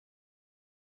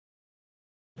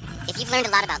you've learned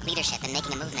a lot about leadership and making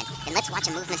a movement, then let's watch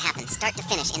a movement happen start to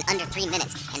finish in under 3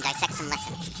 minutes and dissect some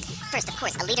lessons. First, of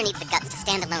course, a leader needs the guts to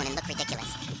stand alone and look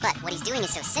ridiculous. But what he's doing is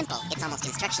so simple, it's almost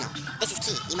instructional. This is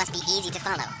key. You must be easy to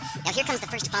follow. Now here comes the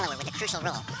first follower with a crucial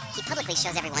role. He publicly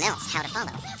shows everyone else how to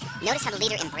follow. Notice how the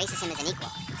leader embraces him as an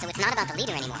equal. So it's not about the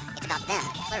leader anymore, it's about them,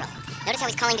 plural. Notice how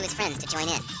he's calling to his friends to join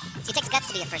in. So it takes guts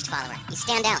to be a first follower. You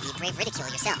stand out and you brave ridicule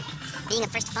yourself. Being a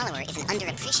first follower is an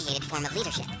underappreciated form of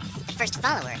leadership. The first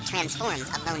follower transforms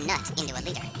a lone nut into a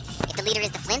leader. If the leader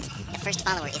is the flint, the first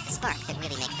follower is the spark that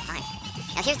really makes the fire.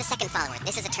 Now here's the second follower.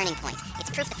 This is a turning point. It's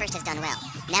proof the first has done well.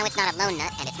 Now it's not a lone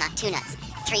nut and it's not 2 nuts.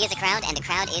 3 is a crowd and a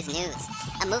crowd is news.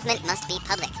 A movement must be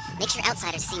public. Make sure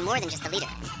outsiders see more than just the leader.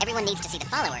 Everyone needs to see the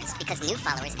followers because new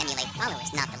followers emulate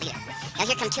followers, not the leader. Now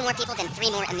here come 2 more people, then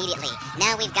 3 more immediately.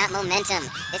 Now we've got momentum.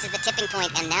 This is the tipping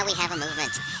point and now we have a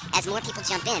movement. As more people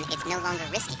jump in, it's no longer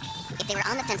risky. If they were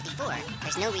on the fence before,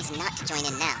 there's no reason not to join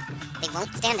in now. They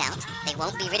won't stand out, they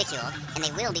won't be ridiculed, and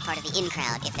they will be part of the in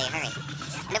crowd if they hurry.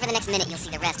 And over the next minute, you'll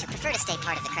see the rest who prefer to stay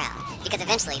part of the crowd, because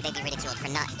eventually they'd be ridiculed for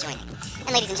not joining.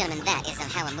 And ladies and gentlemen, that is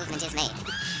how a movement is made.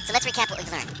 So let's recap what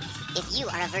we've learned. If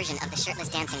you are a version of the shirtless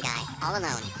dancing guy, all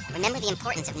alone, remember the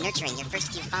importance of nurturing your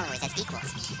first few followers as equals,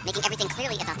 making everything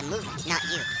clearly about the movement, not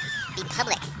you. Be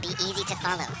public, be easy to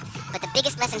follow. But the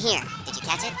biggest lesson here, did you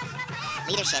catch it?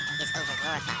 Leadership is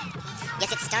overglorified.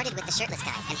 Yes, it started with the shirtless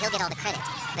guy, and he'll get all the credit,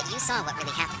 but you saw what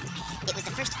really happened. It was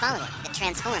the first follower that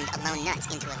transformed a lone nut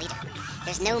into a leader.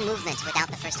 There's no movement without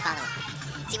the first follower.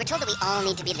 See, we're told that we all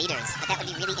need to be leaders, but that would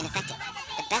be really ineffective.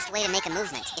 The best way to make a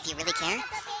movement, if you really care,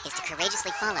 is to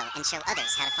courageously follow and show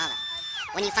others how to follow.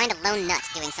 When you find a lone nut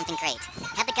doing something great,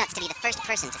 have the guts to be the first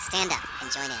person to stand up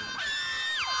and join in.